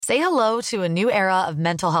Say hello to a new era of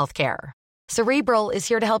mental health care. Cerebral is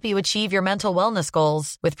here to help you achieve your mental wellness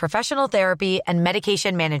goals with professional therapy and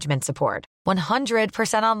medication management support.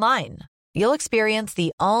 100% online. You'll experience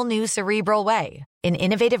the all-new Cerebral Way, an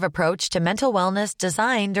innovative approach to mental wellness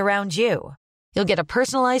designed around you. You'll get a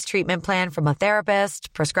personalized treatment plan from a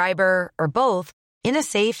therapist, prescriber, or both in a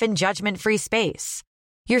safe and judgment-free space.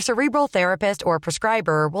 Your Cerebral therapist or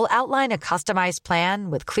prescriber will outline a customized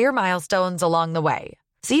plan with clear milestones along the way,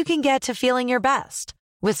 so you can get to feeling your best.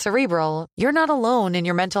 With Cerebral, you're not alone in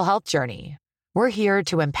your mental health journey. We're here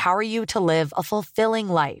to empower you to live a fulfilling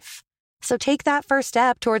life. So take that first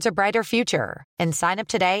step towards a brighter future and sign up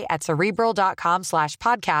today at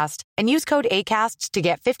Cerebral.com/podcast and use code ACAST to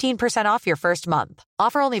get 15% off your first month.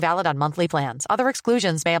 Offer only valid on monthly plans. Other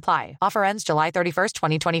exclusions may apply. Offer ends July 31st,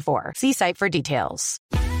 2024. See site for details.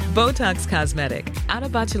 Botox Cosmetic, out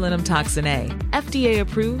of botulinum toxin A, FDA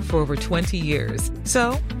approved for over 20 years.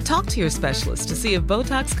 So, talk to your specialist to see if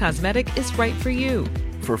Botox Cosmetic is right for you.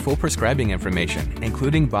 For full prescribing information,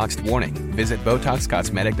 including boxed warning, visit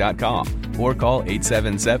BotoxCosmetic.com or call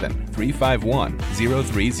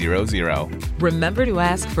 877-351-0300. Remember to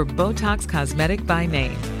ask for Botox Cosmetic by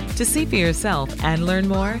name. To see for yourself and learn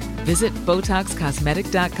more, visit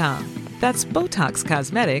BotoxCosmetic.com. That's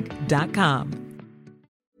BotoxCosmetic.com.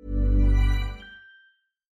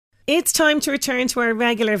 It's time to return to our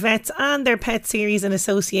regular vets and their pet series in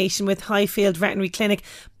association with Highfield Veterinary Clinic,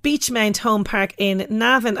 Beachmount Home Park in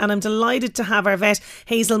Navan, and I'm delighted to have our vet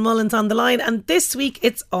Hazel Mullins on the line. And this week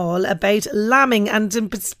it's all about lambing and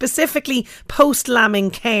specifically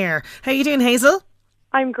post-lambing care. How are you doing, Hazel?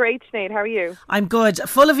 I'm great, Sinead. How are you? I'm good.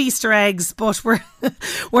 Full of Easter eggs, but we're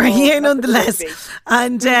here nonetheless.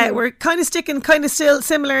 And we're kind of sticking still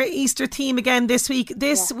similar Easter theme again this week.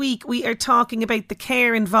 This week we are talking about the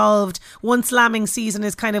care involved once lambing season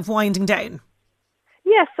is kind of winding down.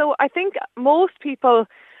 Yeah, so I think most people,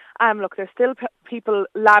 look, there's still people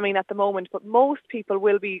lambing at the moment, but most people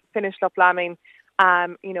will be finished up lambing,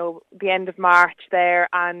 the end of March there.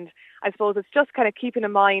 And I suppose it's just kind of keeping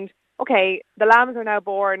in mind, okay, the lambs are now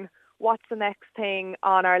born. What's the next thing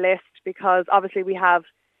on our list? Because obviously we have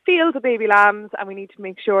fields of baby lambs and we need to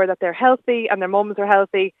make sure that they're healthy and their mums are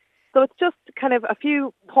healthy. So it's just kind of a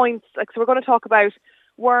few points. So we're going to talk about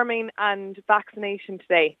worming and vaccination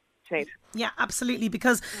today. Sinead. Yeah, absolutely,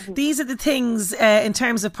 because these are the things in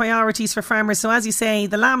terms of priorities for farmers. So as you say,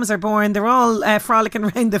 the lambs are born, they're all frolicking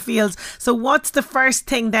around the fields. So what's the first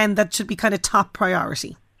thing then that should be kind of top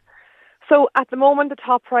priority? So at the moment, the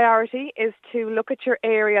top priority is to look at your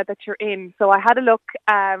area that you're in. So I had a look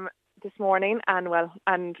this morning and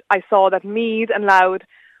I saw that Meath and Louth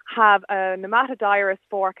have a nematodirus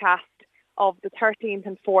forecast of the 13th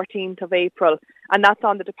and 14th of April. And that's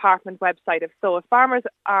on the department website. So if farmers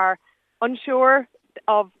are unsure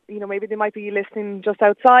of, maybe they might be listening just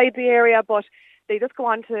outside the area, but they just go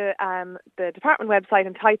on to the department website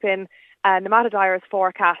and type in nematodirus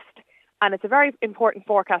forecast. And it's a very important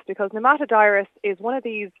forecast because nematodirus is one of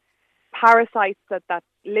these parasites that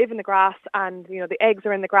live in the grass and, the eggs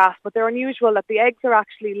are in the grass, but they're unusual that the eggs are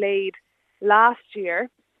actually laid last year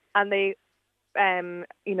and they,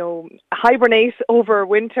 hibernate over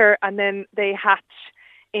winter and then they hatch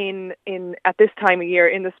in at this time of year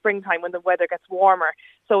in the springtime when the weather gets warmer.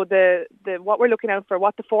 So the what we're looking out for,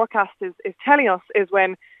 what the forecast is telling us is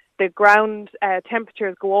when the ground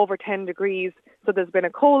temperatures go over 10 degrees. So there's been a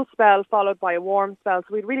cold spell followed by a warm spell. So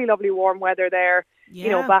we had really lovely warm weather there,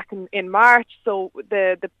 back in March. So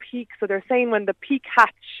the peak, so they're saying when the peak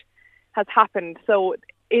hatch has happened. So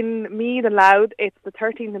in Meath and Louth, it's the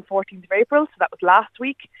 13th and 14th of April. So that was last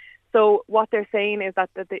week. So what they're saying is that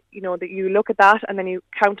you look at that and then you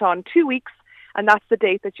count on 2 weeks, and that's the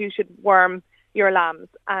date that you should worm your lambs.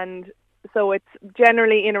 And so it's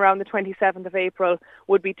generally in around the 27th of April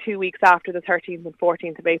would be 2 weeks after the 13th and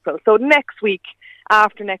 14th of April. So next week,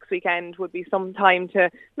 after next weekend, would be some time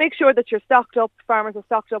to make sure that you're stocked up, farmers are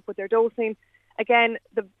stocked up with their dosing. Again,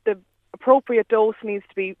 the appropriate dose needs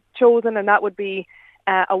to be chosen, and that would be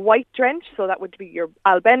a white drench. So that would be your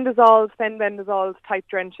albendazoles, fenbendazoles type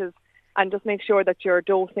drenches, and just make sure that you're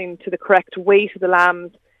dosing to the correct weight of the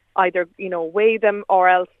lambs. Either weigh them or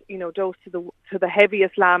else dose to the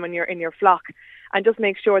heaviest lamb in your flock, and just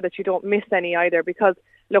make sure that you don't miss any either, because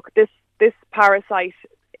look, this parasite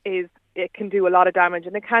it can do a lot of damage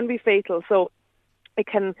and it can be fatal. So it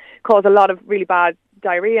can cause a lot of really bad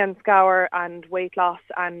diarrhea and scour and weight loss,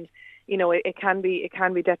 and it can be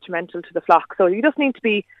detrimental to the flock. So you just need to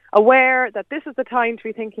be aware that this is the time to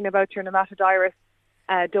be thinking about your nematodirus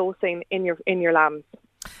dosing in your lambs.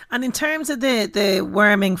 And in terms of the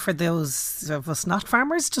worming for those of us not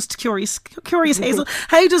farmers, just curious Hazel,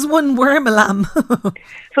 how does one worm a lamb?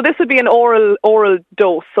 So this would be an oral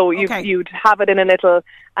dose. So you'd have it in a little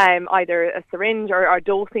either a syringe or a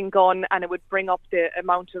dosing gun, and it would bring up the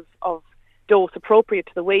amount of dose appropriate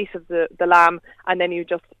to the weight of the lamb, and then you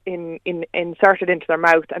just insert it into their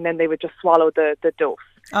mouth, and then they would just swallow the dose.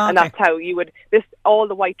 Okay. And that's how you would. All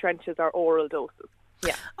the white drenches are oral doses.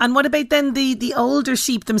 Yeah. And what about then the older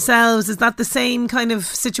sheep themselves? Is that the same kind of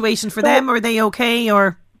situation for them? Or are they okay?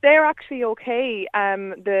 Or they're actually okay.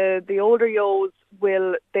 The older ewes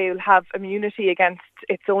they'll have immunity against.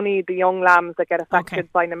 It's only the young lambs that get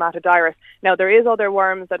affected by nematodirus. Now there is other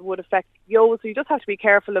worms that would affect ewes, so you just have to be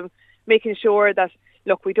careful of making sure that,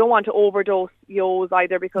 look, we don't want to overdose ewes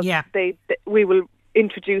either, because we will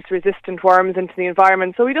introduce resistant worms into the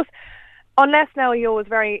environment. So we just, unless now a ewe is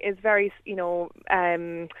very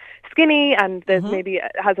skinny and there's maybe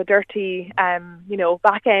has a dirty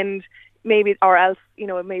back end, maybe, or else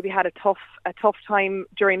maybe had a tough time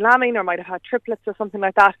during lambing, or might have had triplets or something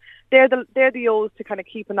like that. They're the ewes to kind of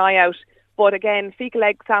keep an eye out. But again, fecal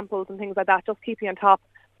egg samples and things like that, just keeping on top.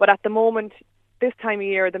 But at the moment, this time of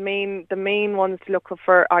year, the main ones to look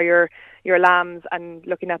for are your lambs, and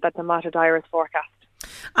looking at that nematodirus forecast.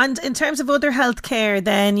 And in terms of other health care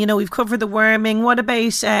then, we've covered the worming. What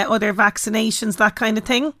about other vaccinations, that kind of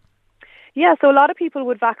thing? Yeah, so a lot of people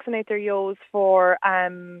would vaccinate their ewes for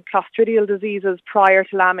clostridial diseases prior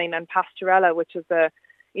to lambing, and Pasteurella, which is a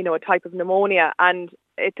type of pneumonia. And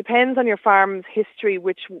it depends on your farm's history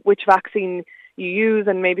which vaccine you use,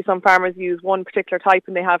 and maybe some farmers use one particular type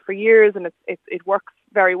and they have for years, and it works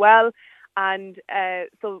very well. And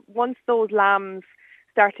so once those lambs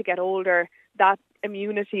start to get older, that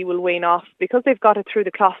immunity will wane off because they've got it through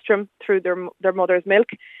the colostrum, through their mother's milk,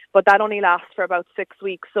 but that only lasts for about 6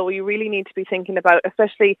 weeks. So you really need to be thinking about,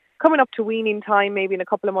 especially coming up to weaning time, maybe in a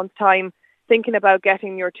couple of months' time, thinking about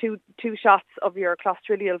getting your two shots of your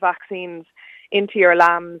clostridial vaccines into your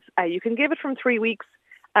lambs. You can give it from 3 weeks.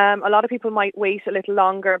 A lot of people might wait a little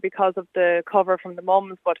longer because of the cover from the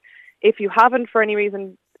mums, but if you haven't for any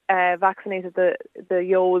reason vaccinated the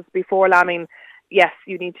ewes before lambing, yes,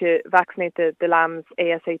 you need to vaccinate the lambs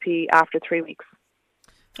ASAP after 3 weeks.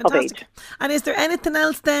 Fantastic. Of age. And is there anything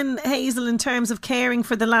else then, Hazel, in terms of caring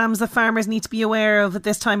for the lambs that farmers need to be aware of at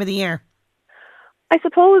this time of the year? I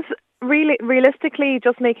suppose realistically,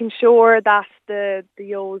 just making sure that the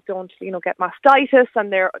ewes don't get mastitis,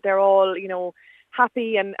 and they're all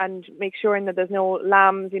happy, and make sure that there's no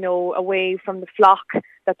lambs away from the flock,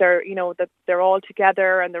 that they're all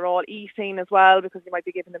together and they're all eating as well, because you might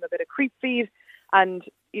be giving them a bit of creep feed, and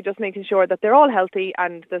you're just making sure that they're all healthy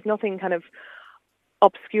and there's nothing kind of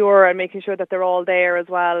obscure, and making sure that they're all there as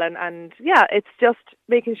well. And yeah, it's just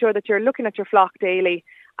making sure that you're looking at your flock daily,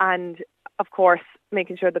 and of course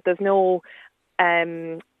making sure that there's no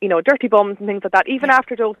dirty bums and things like that. Even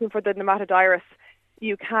after dosing for the nematodirus,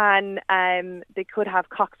 you can they could have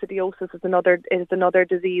coccidiosis is another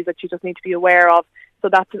disease that you just need to be aware of. So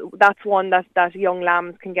that's one that young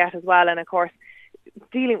lambs can get as well. And of course,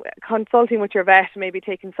 consulting with your vet, maybe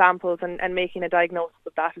taking samples and making a diagnosis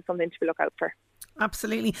of that is something to look out for.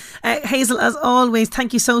 Absolutely. Hazel, as always,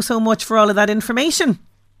 thank you so much for all of that information.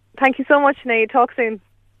 Thank you so much, Sinead. Talk soon.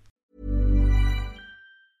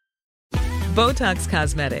 Botox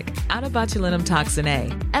Cosmetic, out of botulinum toxin A,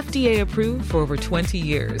 FDA approved for over 20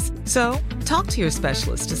 years. So, talk to your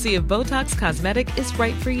specialist to see if Botox Cosmetic is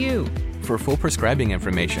right for you. For full prescribing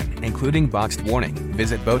information, including boxed warning,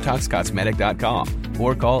 visit BotoxCosmetic.com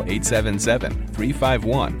or call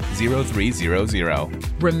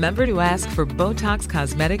 877-351-0300. Remember to ask for Botox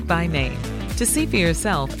Cosmetic by name. To see for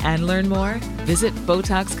yourself and learn more, visit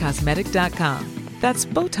BotoxCosmetic.com. That's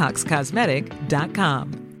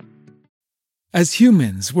BotoxCosmetic.com. As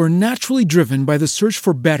humans, we're naturally driven by the search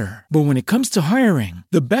for better. But when it comes to hiring,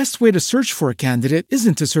 the best way to search for a candidate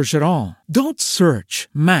isn't to search at all. Don't search,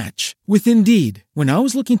 match with Indeed. When I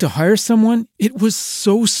was looking to hire someone, it was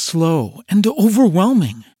so slow and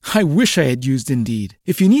overwhelming. I wish I had used Indeed.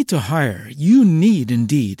 If you need to hire, you need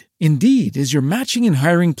Indeed. Indeed is your matching and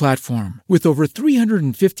hiring platform with over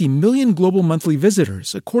 350 million global monthly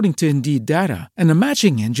visitors, according to Indeed data, and a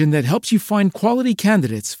matching engine that helps you find quality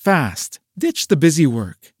candidates fast. Ditch the busy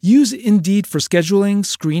work. Use Indeed for scheduling,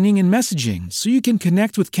 screening, and messaging so you can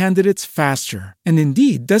connect with candidates faster. And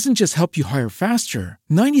Indeed doesn't just help you hire faster.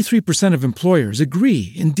 93% of employers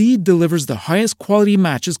agree Indeed delivers the highest quality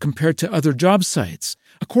matches compared to other job sites,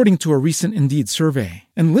 according to a recent Indeed survey.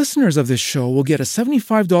 And listeners of this show will get a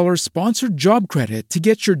 $75 sponsored job credit to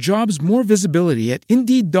get your jobs more visibility at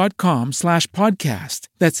Indeed.com/podcast.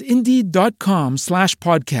 That's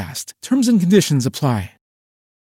Indeed.com/podcast. Terms and conditions apply.